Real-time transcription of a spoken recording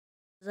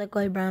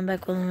Exactly, Brown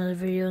back with another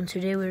video, and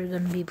today we're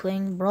going to be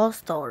playing Brawl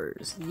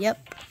Stars.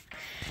 Yep,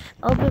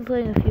 I've been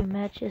playing a few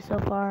matches so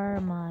far.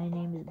 My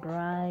name is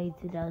Bride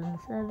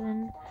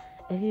 2007.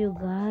 If you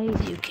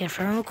guys, you can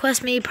friend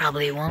request me,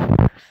 probably won't.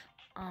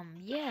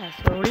 Yeah,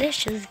 so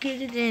let's just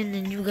get it in,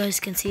 and you guys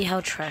can see how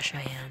trash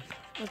I am.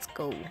 Let's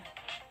go.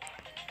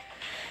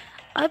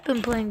 I've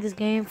been playing this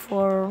game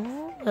for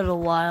a little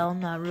while,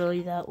 not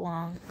really that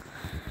long.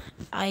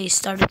 I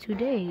started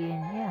today,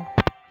 and yeah,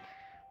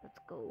 let's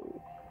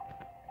go.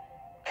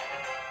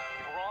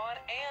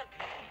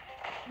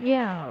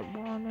 Yeah,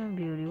 blonde and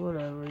beauty,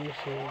 whatever you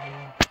say.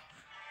 Man.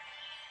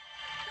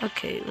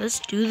 Okay, let's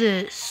do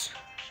this.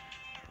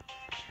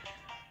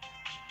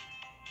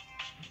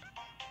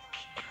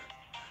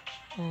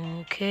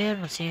 Okay, I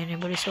don't see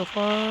anybody so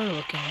far.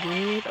 Looking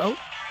good. Oh,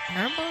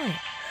 never mind.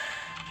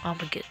 I'm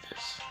gonna get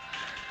this.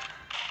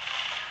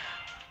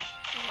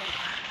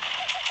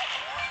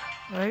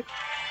 Alright,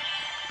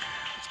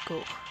 let's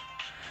go.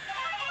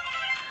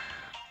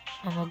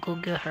 I'm gonna go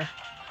get her.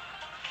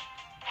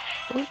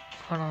 Oh,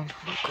 hold on.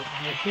 I'll go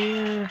over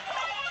here.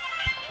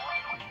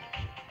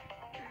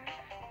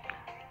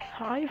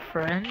 Hi,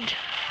 friend.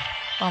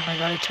 Oh my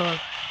god, I told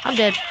her. I'm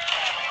dead.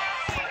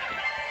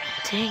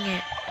 Dang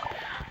it.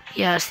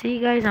 Yeah, see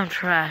guys, I'm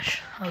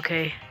trash.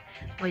 Okay.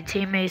 My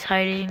teammate's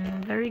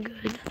hiding very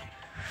good.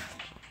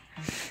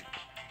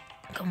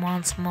 Come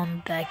on,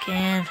 someone back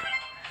in.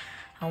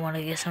 I want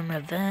to get some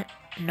event.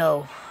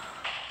 No.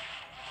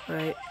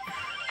 Right.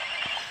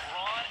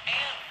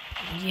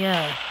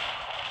 Yeah.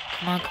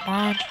 Come on, come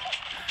on.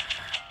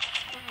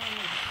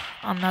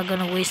 I'm not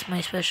gonna waste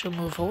my special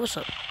move. Oh, what's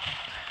up?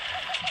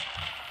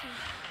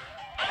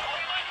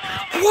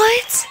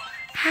 What?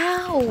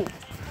 How?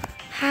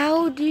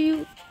 How do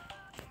you...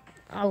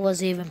 I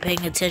wasn't even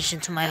paying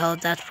attention to my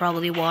health. That's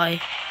probably why.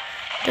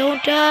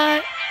 Don't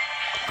die.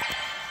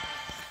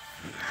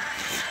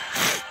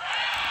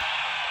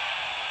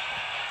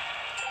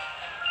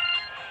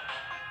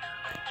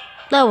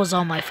 That was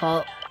all my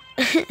fault.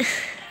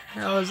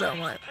 That was all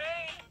my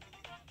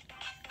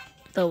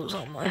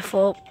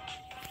fault.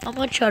 I'm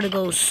gonna try to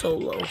go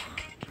solo.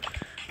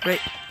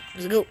 Right,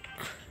 let's go.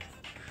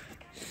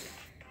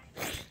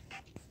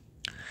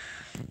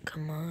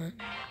 Come on,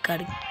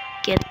 gotta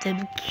get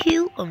them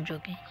killed. I'm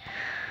joking.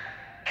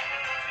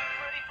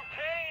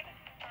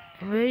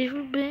 I'm ready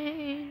for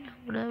pain,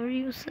 whatever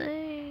you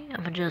say.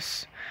 I'ma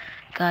just,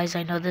 guys,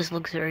 I know this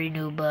looks very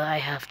new, but I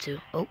have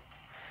to. Oh.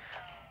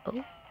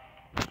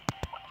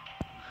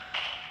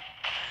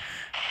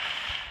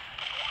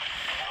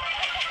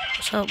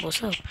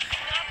 What's up?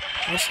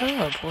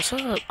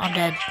 I'm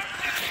dead.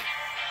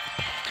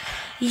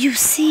 You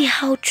see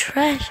how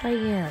trash I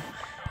am.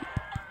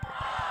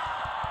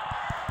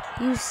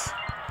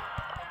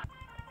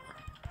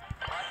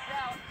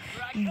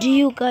 Do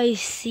you guys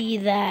see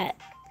that?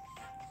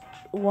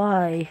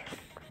 Why?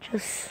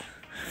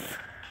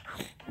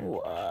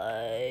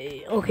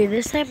 Why? Okay,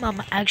 this time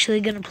I'm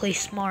actually gonna play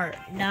smart.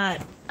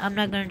 I'm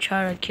not gonna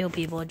try to kill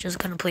people. I'm just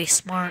gonna play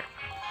smart.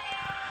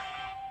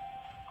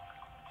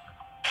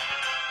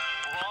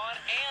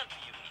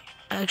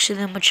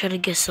 Actually, I'm gonna try to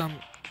get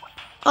some.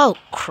 Oh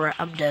crap!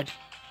 I'm dead.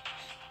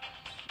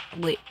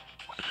 Wait.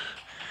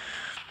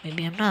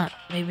 Maybe I'm not.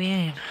 Maybe I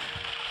am.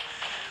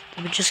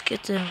 Let me just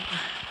get them.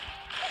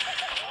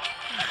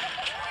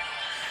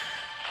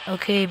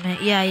 Okay, man.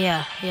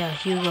 Yeah.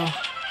 You go.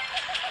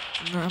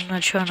 I'm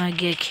not trying to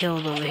get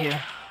killed over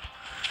here.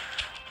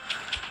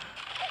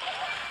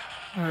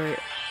 Alright.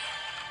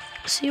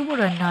 See what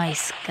a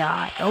nice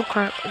guy. Oh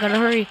crap! I gotta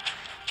hurry.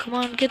 Come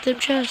on, get them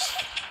chests.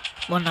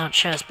 Well, not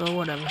chests, but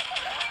whatever.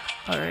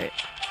 Alright.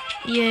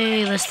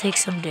 Yay! Let's take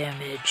some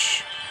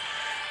damage.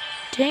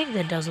 Dang,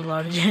 that does a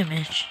lot of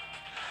damage.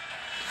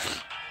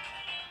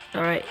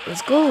 Alright,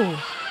 let's go.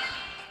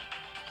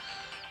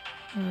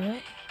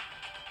 Alright.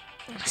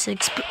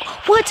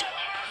 What?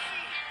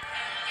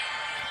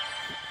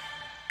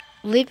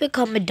 Leave a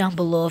comment down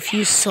below if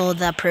you saw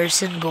that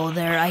person go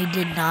there. I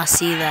did not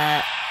see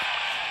that.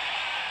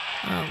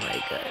 Oh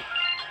my god.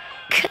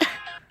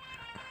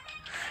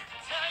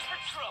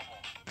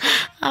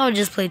 I'll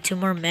just play 2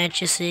 more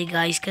matches so you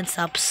guys can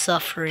stop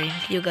suffering.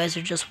 You guys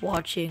are just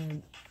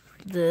watching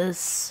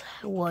this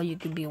while you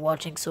could be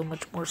watching so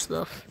much more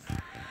stuff.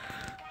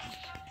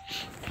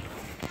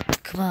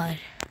 Come on.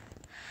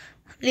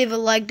 Leave a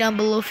like down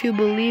below if you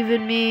believe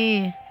in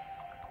me.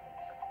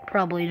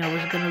 Probably no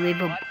one's gonna leave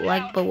a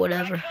like, but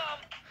whatever.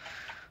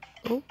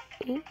 Oh.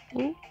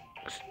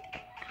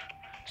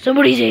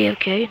 Somebody's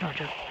AFK. No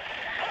joke.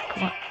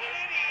 Come on.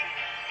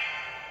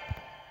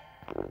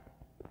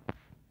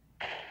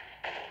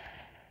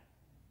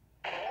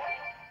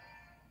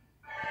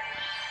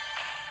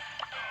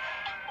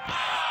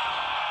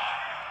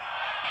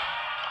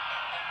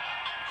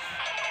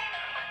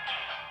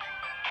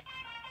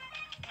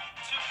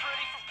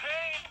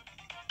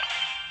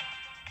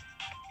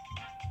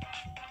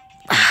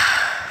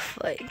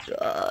 My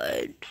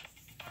god.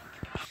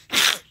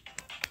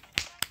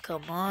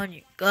 Come on,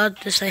 you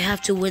got this. I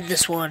have to win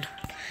this one.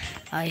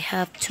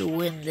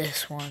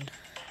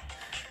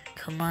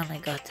 Come on, I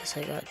got this,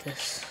 I got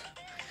this.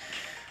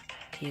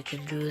 You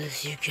can do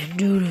this, you can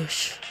do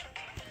this.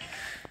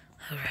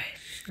 Alright.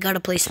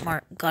 Gotta play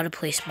smart, gotta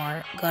play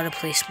smart, gotta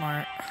play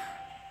smart.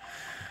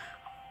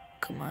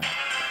 Come on.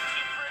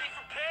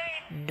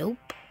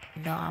 Nope.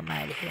 No, I'm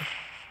out of here.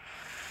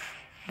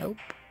 Nope.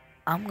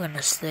 I'm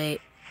gonna stay.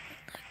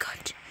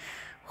 God.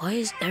 Why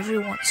is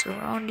everyone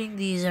surrounding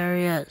these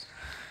areas?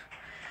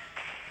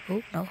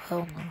 Oh, no,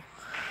 hell no.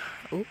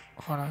 Oh,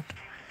 hold on.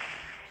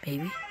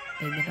 Maybe.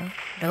 Maybe not.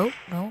 Nope,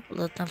 no.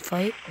 Let them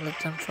fight. Let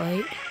them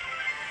fight.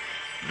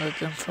 Let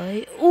them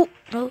fight. Oh,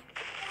 no.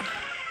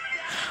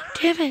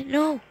 Damn it,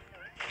 no.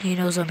 He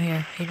knows I'm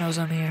here. He knows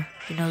I'm here.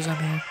 He knows I'm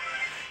here.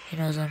 He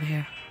knows I'm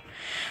here.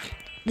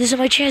 This is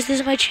my chance. This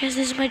is my chance.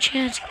 This is my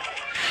chance.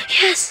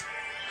 Yes.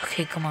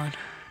 Okay, come on.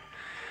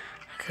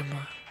 Come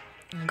on.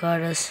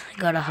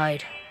 Gotta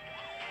hide.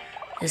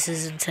 This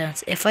is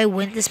intense. If I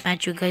win this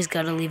match, you guys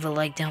gotta leave a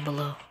like down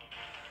below.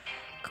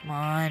 Come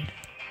on.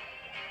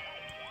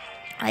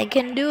 I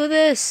can do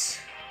this.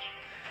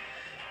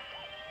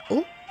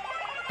 Oh,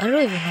 I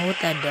don't even know what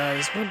that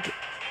does.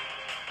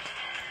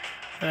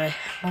 Alright,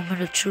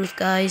 moment of truth,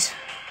 guys.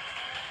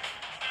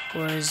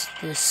 Where is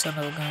this son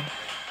of a gun?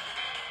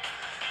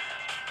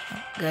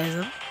 Guys,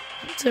 I'm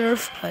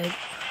terrified.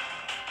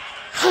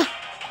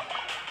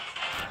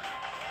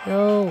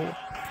 Yo,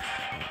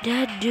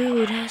 that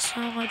dude has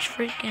so much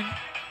freaking.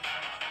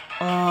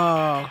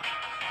 Oh,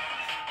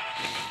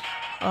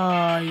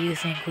 you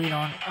think we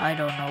don't? I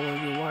don't know where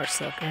you are,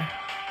 sucker.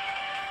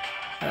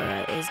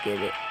 Alright, let's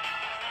get it.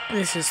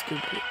 This is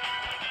stupid.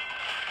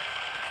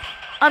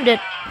 I'm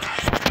dead.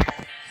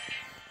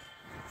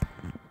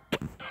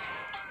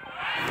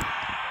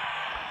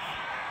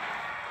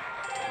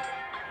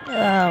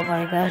 Oh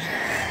my god.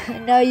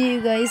 Now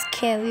you guys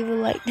can't leave a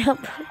like down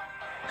below.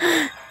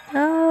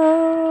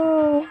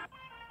 No.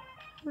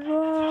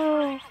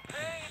 No.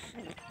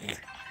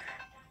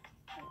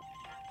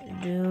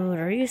 Dude,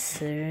 are you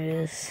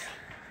serious?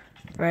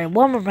 Right,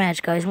 one more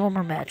match, guys. One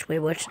more match. Wait,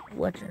 what's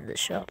in the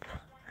shop?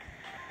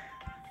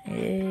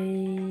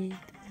 Okay.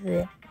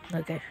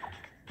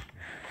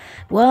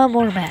 One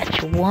more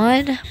match.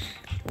 One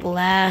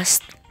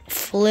last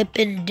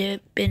flippin'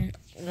 dippin'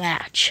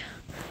 match.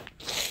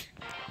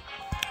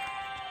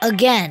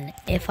 Again,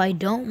 if I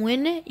don't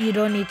win it, you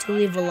don't need to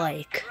leave a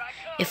like.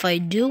 If I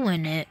do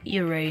win it,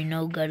 you already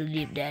know, gotta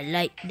leave that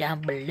like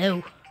down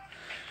below.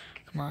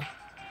 Come on.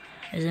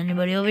 Is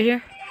anybody over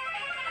here?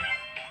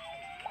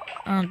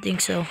 I don't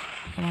think so.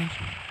 Come on.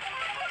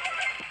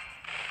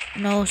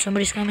 No,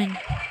 somebody's coming.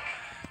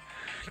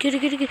 Get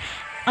it.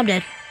 I'm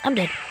dead. I'm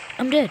dead.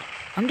 I'm dead.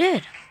 I'm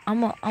dead.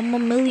 I'm a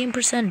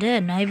 1,000,000%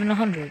 dead. Not even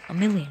 100. A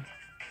million.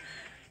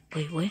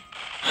 Wait.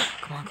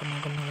 Come on.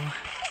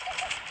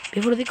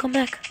 Before they come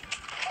back.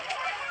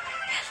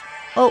 Yes.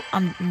 Oh,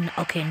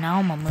 okay. Now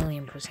I'm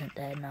 1,000,000%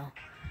 dead now.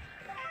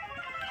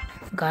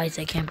 Guys,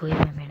 I can't believe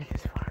I made it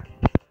this far.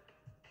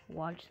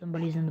 Watch,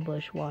 somebody's in the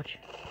bush. Watch.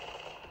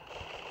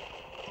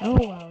 Oh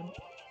wow.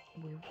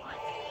 Wait, what?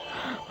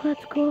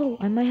 Let's go.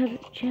 I might have a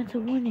chance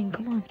of winning.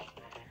 Come on.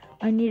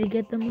 I need to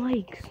get them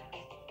likes.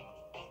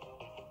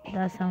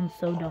 That sounds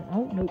so dumb.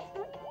 Oh, no,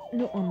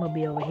 I'm gonna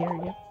be over here.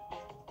 Yep.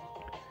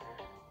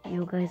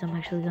 Yo, guys, I'm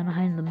actually gonna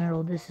hide in the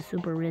middle. This is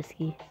super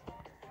risky.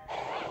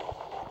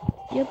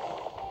 Yep.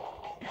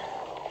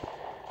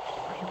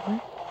 Wait,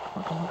 what?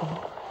 Come on.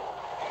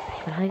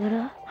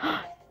 Gotta.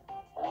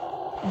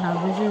 Now,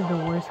 this is the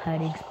worst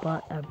hiding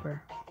spot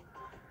ever.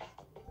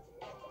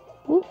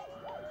 Ooh.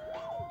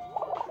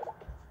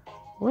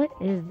 What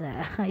is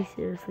that? I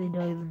seriously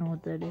don't even know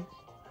what that is.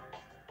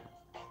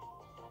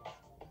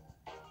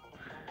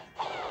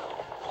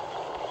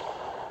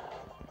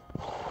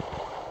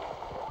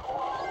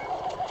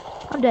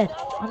 I'm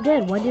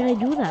dead. Why did I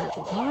do that?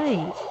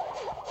 Why?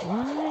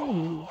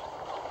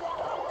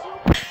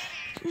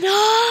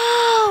 No!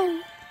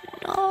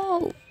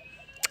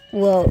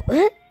 Whoa.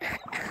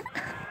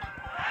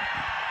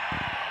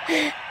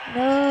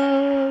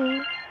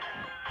 No.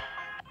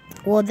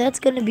 Well, that's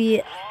gonna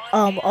be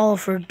all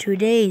for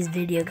today's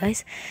video,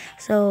 guys.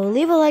 So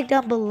leave a like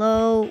down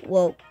below.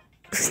 Well,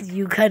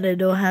 you kind of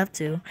don't have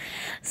to.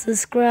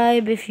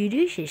 Subscribe if you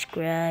do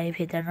subscribe.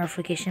 Hit that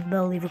notification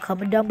bell. Leave a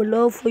comment down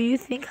below for you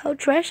think how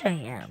trash I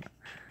am.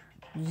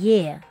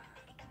 Yeah.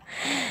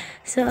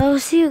 So I'll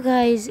see you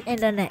guys in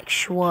the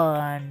next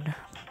one.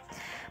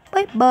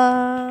 Bye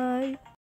bye.